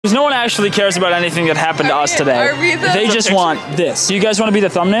Because no one actually cares about anything that happened to us today. They just want this. Do you guys want to be the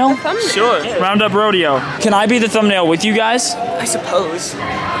thumbnail? Sure. Roundup Rodeo. Can I be the thumbnail with you guys? I suppose.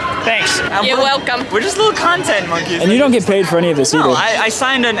 Thanks. You're welcome. We're just little content monkeys. And you don't get paid for any of this either. No, I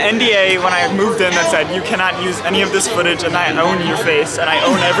signed an NDA when I moved in that said you cannot use any of this footage and I own your face and I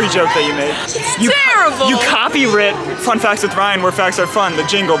own every joke that you make. Terrible! You copyright Fun Facts with Ryan where facts are fun, the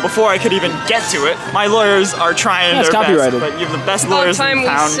jingle, before I could even get to it. My lawyers are trying their best, but you have the best lawyers in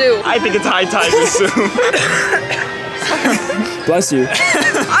town. Sue. I think it's high time we sue. Bless you.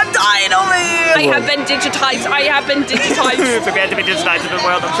 I'm dying over here. I have been digitized. I have been digitized. Prepare to be digitized in the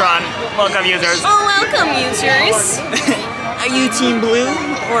world of Tron. Welcome, users. Oh, welcome, users. Are you team blue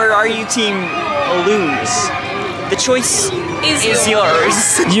or are you team lose? The choice is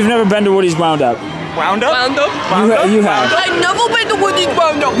yours. You've never been to Woody's Roundup. Roundup? You have. I've never been to Woody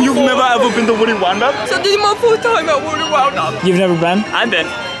Roundup. You've never ever been to Woody Roundup? So this is my first time at Woody Roundup. You've never been? I've been.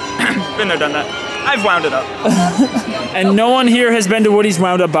 Been there, done that. I've wound it up. And no one here has been to Woody's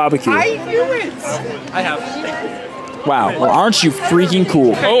Roundup BBQ. I knew it. I have. Wow, well, aren't you freaking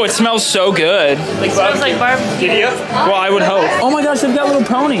cool? Oh, it smells so good. It smells like barbecue. Did you? Well, I would hope. Oh my gosh, they've got little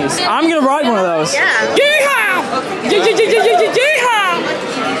ponies. I'm gonna ride one of those. Yeah. Yeehaw! Yeehaw!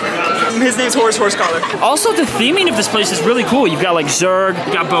 His name's Horse Collar. Also, the theming of this place is really cool. You've got like Zurg,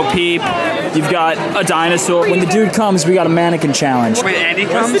 you've got Bo Peep, you've got a dinosaur. When the dude comes, we got a mannequin challenge. Wait, Andy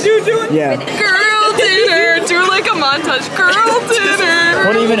comes? What's the dude doing? Yeah. Girl dinner. Do like a montage. Girl dinner.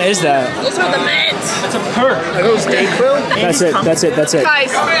 What even is that? Those are the mitts. It's a perk. Are those Dayquil? That's it.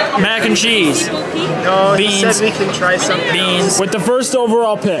 Guys. Mac and cheese. No, beans. He said we can try something. Beans. With the first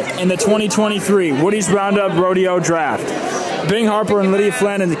overall pick in the 2023 Woody's Roundup Rodeo Draft, Bing, Harper, and Lydia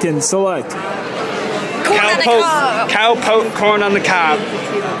Flanagan select Cow poke corn on the cob.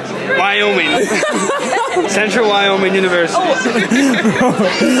 Wyoming. Central Wyoming University. Are you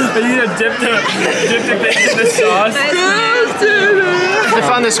gonna dip the thing in the sauce? I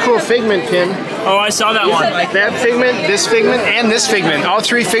found this cool figment pin. Oh, I saw that one. That figment, this figment, and this figment. All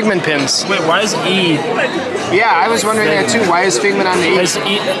three figment pins. Wait, why is E? Yeah, I was wondering that too. Why is figment on the E?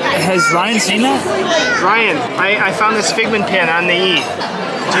 Has Ryan seen that? Ryan, I found this figment pin on the E.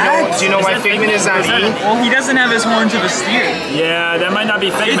 Do you know why figment is on E? Well, he doesn't have his horns of a steer. Yeah, that might not be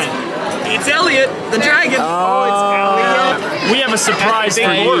figment. It's Elliot, the dragon. Oh, it's Elliot. We have a surprise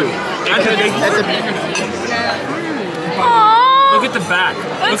for you. Look at the back.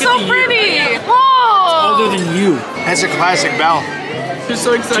 That's so pretty. It's older than you. That's a classic bell. I'm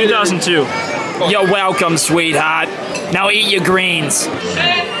so excited. 2002. You're welcome, sweetheart. Now eat your greens. Sid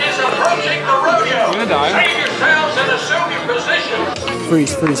is approaching the rodeo. I'm gonna die. Take yourselves and assume your position.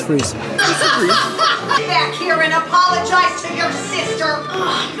 Freeze. Back here and apologize to your sister.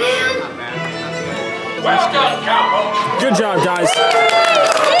 Oh, man. Well done, cowboys. Good job, guys.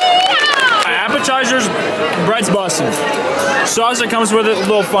 Appetizers, bread's busting. Sauce that comes with it, a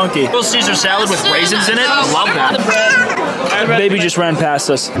little funky. Little Caesar salad with raisins in it. Love that. Baby just ran past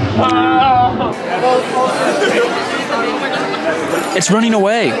us. It's running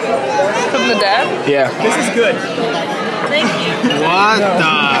away. From the dad? Yeah. This is good. Thank you. What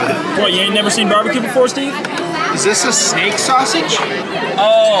the? What, you ain't never seen barbecue before, Steve? Is this a snake sausage?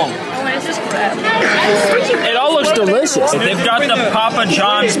 Oh. What is this crap? It all looks delicious. They've got the Papa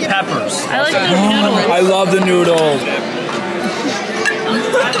John's peppers. I like the noodles. I love the noodles.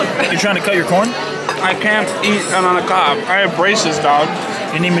 You trying to cut your corn? I can't eat it on a cob. I have braces, dog.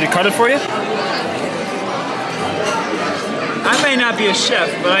 You need me to cut it for you? I may not be a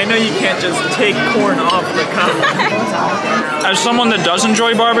chef, but I know you can't just take corn off the cob. As someone that does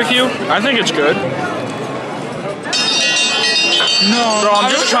enjoy barbecue, I think it's good. No, bro,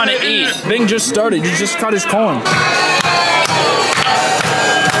 I'm just trying to eat. Bing just started. You just cut his corn.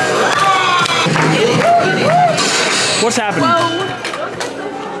 What's happening?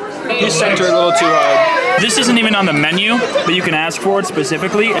 You center a little too hard. This isn't even on the menu, but you can ask for it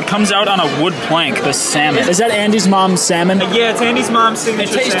specifically. It comes out on a wood plank, the salmon. Is that Andy's mom's salmon? Yeah, it's Andy's mom's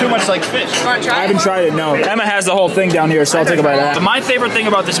signature. It tastes too much like fish. You want to try I haven't tried it, no. Emma has the whole thing down here, so I'll take a bite of that. But my favorite thing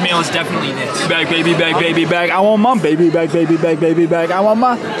about this meal is definitely this. Back, baby, back, baby, back. I want my baby back, baby, back, baby, back. I want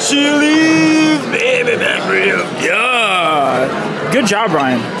my chili, baby, back, real. Yeah. Good job,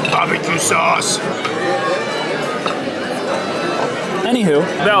 Ryan. Barbecue sauce. Anywho,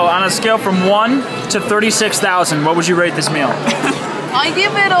 Belle, on a scale from 1 to 36,000, what would you rate this meal? I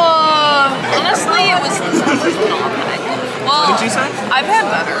give it a... Honestly, it was not bad. Well, What did you say? I've had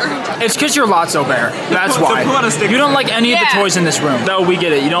better. It's because you're Lotso Bear. That's why. You don't like any of the toys in this room. No, we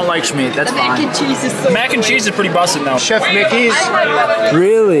get it. You don't like Schmeat. That's fine. Mac and cheese is so Mac and cheese is pretty busted though. Chef Mickey's.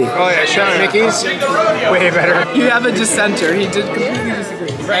 Really? Oh yeah, Chef Mickey's. Way better. You have a dissenter. He did completely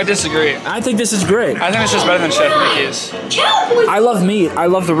disagree. I disagree. I think this is great. I think it's just better than Chef Mickey's. I love meat. I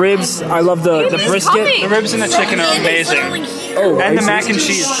love the ribs. I love the brisket. The ribs and the chicken are amazing. Oh, And the mac and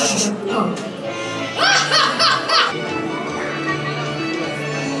cheese.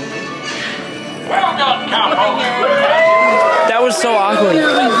 Well done, cowboy. That was so awkward.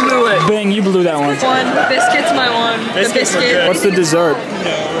 Bing, you blew that one. Biscuit's my one. The biscuit. What's the dessert?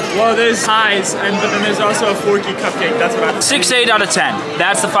 Well, there's pies, but then there's also a forky cupcake. That's what I 6-8 out of 10.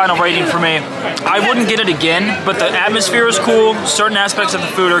 That's the final rating for me. I wouldn't get it again, but the atmosphere is cool. Certain aspects of the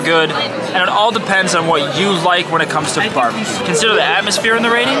food are good, and it all depends on what you like when it comes to barbecue. Consider the atmosphere in the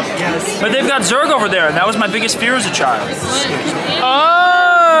rating. Yes. But they've got Zerg over there, and that was my biggest fear as a child.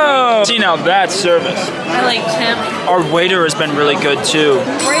 Oh! See, now that's service. I like him. Our waiter has been really good too.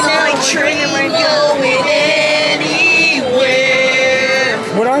 Right now, like training, we're going anywhere.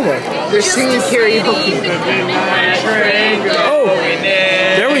 What are they? They're singing karaoke. Oh,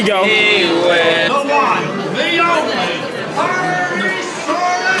 there we go.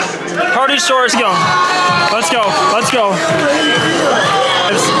 Party Source, go. Let's go. Let's go.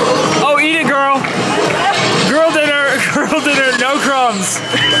 Oh, eat it, girl. Girl dinner. Girl dinner. No crumbs.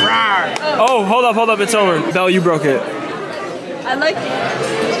 Oh, hold up. It's over. Belle, you broke it. I like it.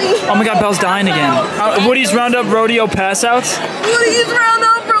 Oh my God, Belle's dying again. Woody's Roundup Rodeo Passouts. Woody's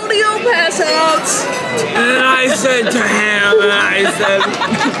Roundup Rodeo Passouts. And I said to him, and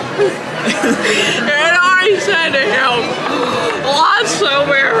I said to him, Lotso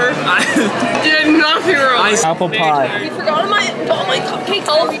Bear did nothing wrong. Apple pie. You forgot my cupcake.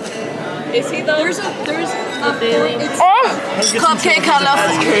 Oh, is he the? There's a Bailee. Cupcake color.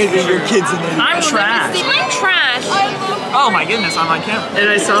 That's crazy, your kids in there. I'm trash. I'm trash. Oh my goodness, I'm on camera. And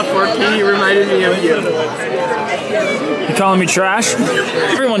I saw 4K, he reminded me of you. You calling me trash?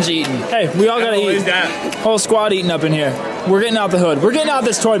 Everyone's eating. Hey, we all gotta eat. Whole squad eating up in here. We're getting out the hood. We're getting out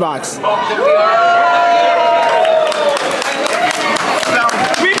this toy box.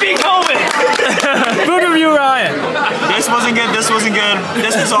 We beat COVID! Food review, Ryan. This wasn't good, this wasn't good.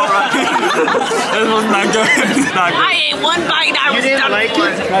 This was alright. This was not good. Not good. I ate one bite. I was done Like for.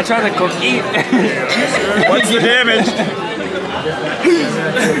 it? I tried to cook eat. What's the damage?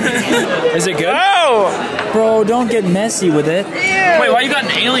 Is it good? Oh! Bro, don't get messy with it. Wait, why you got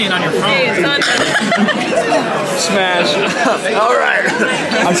an alien on your phone? Smash. Alright.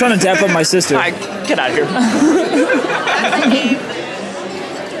 I'm trying to dap up my sister. Get out of here.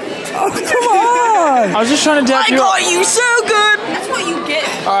 Oh, come on! I was just trying to dap you up. You so good. That's what you get.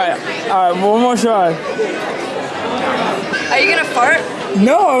 Alright, one more try. Are you gonna fart?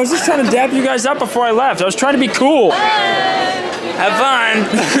 No, I was just trying to dap you guys up before I left. I was trying to be cool. Have fun.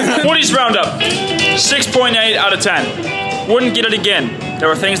 Woody's Roundup, 6.8 out of 10. Wouldn't get it again. There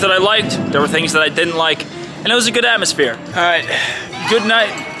were things that I liked, there were things that I didn't like, and it was a good atmosphere. Alright, good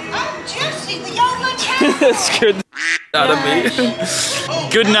night. I'm Juicy, the yoga cat. That scared the out of me.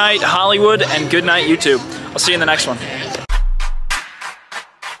 Good night, Hollywood, and good night, YouTube. I'll see you in the next one.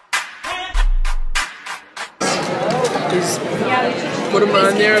 Put them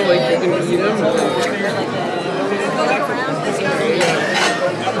on there like you're gonna eat them.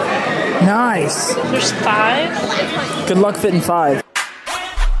 Nice. There's 5. Good luck fitting 5.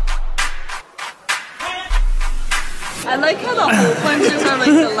 I like how the hole punches are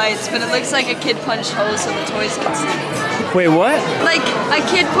like the lights, but it looks like a kid punched holes so the toys can see. Wait, what? Like a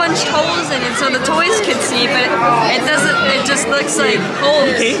kid punched holes in it so the toys can see, but it doesn't. It just looks like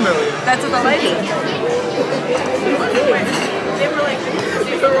holes. That's what the lights are.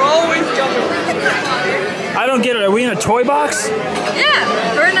 They're always coming. I don't get it. Are we in a toy box?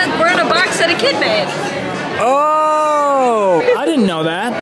 Yeah, we're in a box that a kid made. Oh, I didn't know that.